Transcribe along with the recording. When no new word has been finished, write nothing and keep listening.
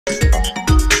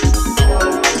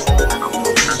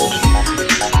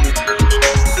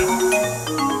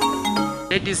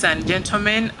Ladies and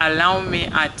gentlemen, allow me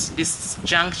at this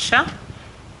juncture,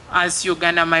 as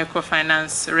Uganda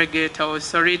Microfinance Regulatory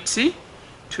Authority,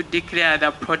 to declare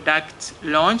the product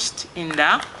launched in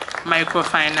the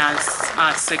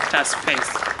microfinance sector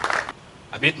space.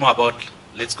 A bit more about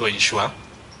Letshego Insure.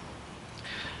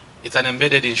 It's an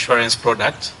embedded insurance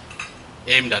product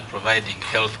aimed at providing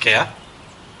health care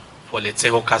for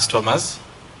Letshego customers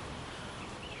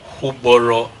who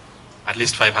borrow at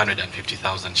least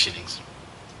 550,000 shillings.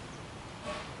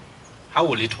 How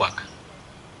will it work?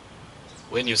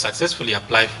 When you successfully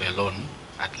apply for a loan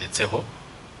at Letshego,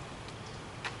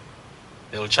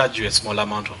 they will charge you a small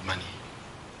amount of money,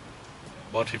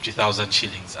 about 50,000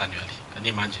 shillings annually. Can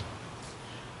you imagine?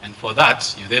 And for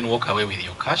that, you then walk away with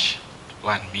your cash to go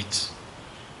and meet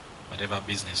whatever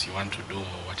business you want to do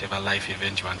or whatever life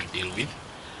event you want to deal with.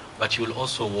 But you will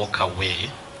also walk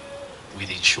away with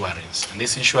insurance. And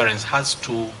this insurance has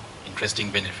two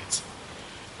interesting benefits.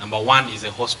 Number one is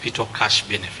a hospital cash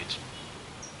benefit.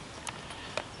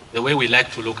 The way we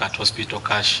like to look at hospital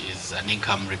cash is an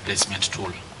income replacement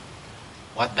tool.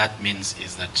 What that means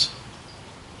is that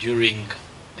during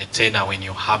the tenure when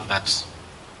you have that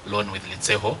loan with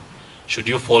Letshego, should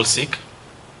you fall sick,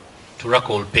 Turaco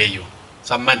will pay you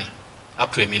some money,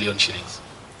 up to 1 million shillings.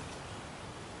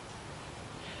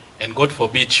 And God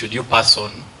forbid, should you pass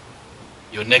on,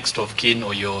 your next of kin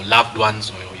or your loved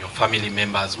ones or your family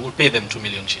members will pay them 2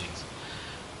 million shillings.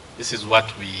 This is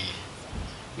what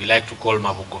we like to call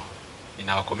mabugo in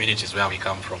our communities where we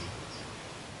come from.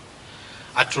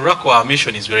 At Turaco, our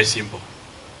mission is very simple.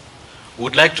 We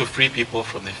would like to free people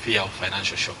from the fear of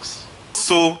financial shocks.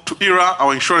 So to IRA,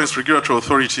 our Insurance Regulatory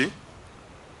Authority,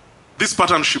 this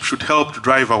partnership should help to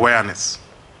drive awareness.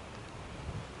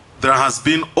 There has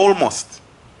been almost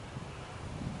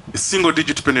a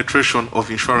single-digit penetration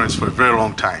of insurance for a very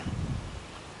long time.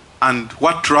 And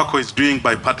what Turaco is doing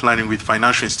by partnering with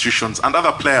financial institutions and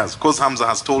other players, because Hamza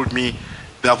has told me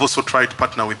they have also tried to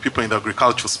partner with people in the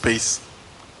agricultural space.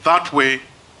 That way,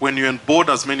 when you onboard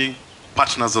as many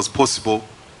partners as possible,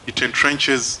 it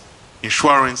entrenches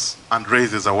insurance and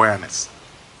raises awareness.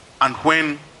 And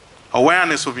when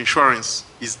awareness of insurance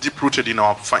is deep-rooted in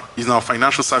our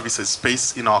financial services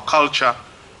space, in our culture,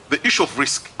 the issue of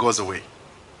risk goes away.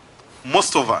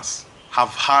 Most of us have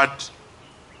had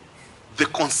the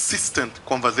consistent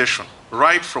conversation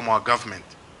right from our government,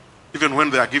 even when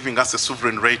they are giving us a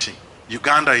sovereign rating.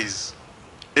 Uganda is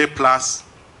A+,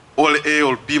 all A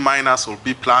or B- or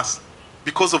B+,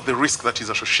 because of the risk that is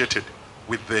associated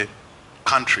with the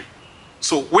country.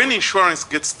 So when insurance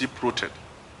gets deep-rooted,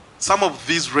 some of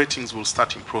these ratings will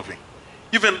start improving.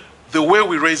 Even the way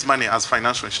we raise money as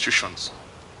financial institutions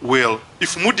will,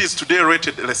 if Moody's today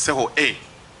rated Letshego A,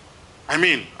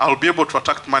 I'll be able to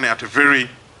attract money at a very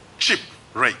cheap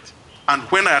rate. And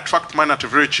when I attract money at a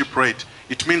very cheap rate,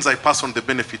 it means I pass on the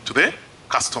benefit to the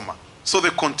customer. So the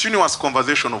continuous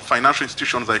conversation of financial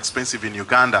institutions are expensive in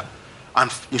Uganda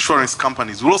and insurance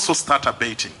companies will also start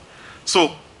abating.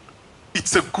 So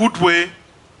it's a good way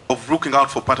of looking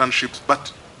out for partnerships,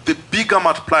 but the bigger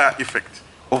multiplier effect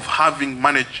of having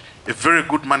managed a very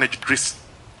good managed risk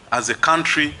as a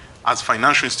country, as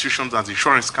financial institutions, as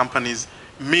insurance companies,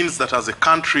 means that as a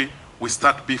country, we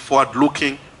start to be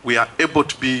forward-looking, we are able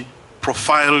to be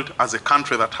profiled as a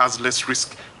country that has less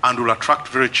risk and will attract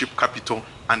very cheap capital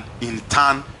and in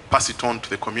turn pass it on to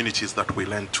the communities that we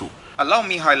lend to. Allow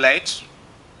me highlight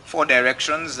 4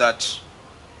 directions that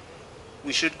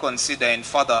we should consider in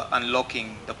further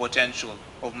unlocking the potential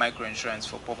of microinsurance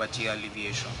for poverty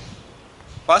alleviation.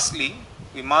 Firstly,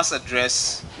 we must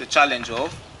address the challenge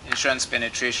of insurance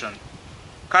penetration.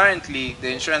 Currently,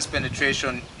 the insurance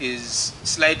penetration is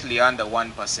slightly under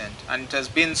 1%, and it has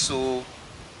been so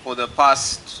for the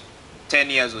past 10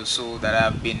 years or so that I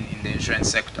have been in the insurance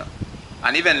sector,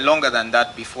 and even longer than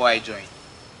that before I joined.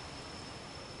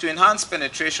 To enhance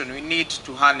penetration, we need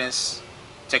to harness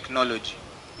technology.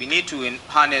 We need to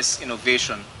harness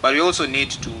innovation, but we also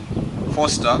need to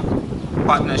foster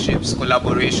partnerships,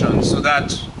 collaboration, so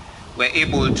that we're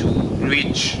able to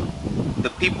reach the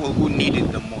people who need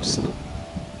it the most,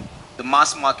 the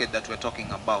mass market that we're talking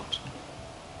about.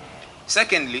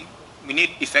 Secondly, we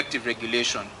need effective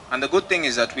regulation. And the good thing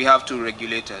is that we have 2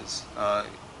 regulators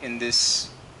in this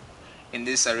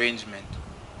arrangement.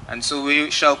 And so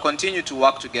we shall continue to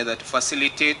work together to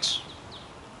facilitate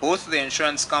both the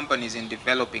insurance companies in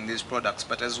developing these products,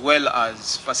 but as well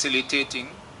as facilitating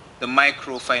the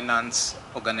microfinance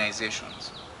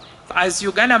organizations. As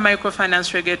Uganda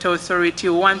Microfinance Regulatory Authority,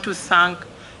 we want to thank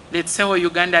Letshego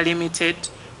Uganda Ltd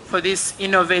for this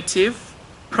innovative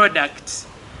product.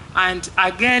 And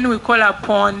again, we call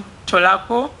upon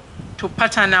Turaco to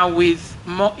partner with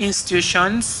more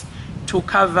institutions to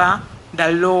cover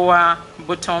the lower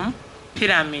bottom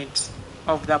pyramid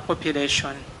of the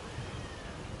population.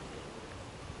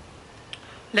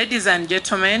 Ladies and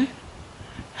gentlemen,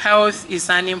 health is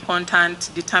an important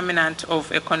determinant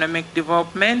of economic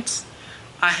development.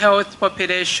 A healthy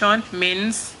population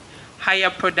means higher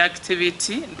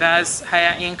productivity, thus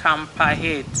higher income per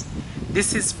head.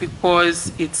 This is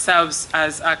because it serves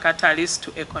as a catalyst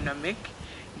to economic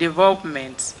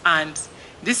development, and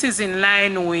this is in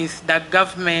line with the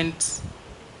government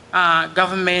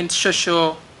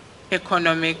social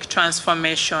economic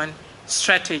transformation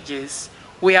strategies.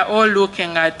 We are all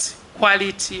looking at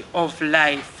quality of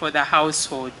life for the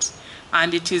household,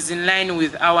 and it is in line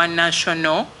with our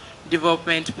National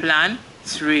Development Plan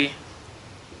 3.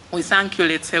 We thank you,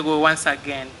 Letshego, once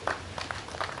again.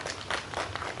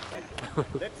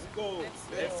 Let's go.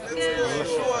 Let's go.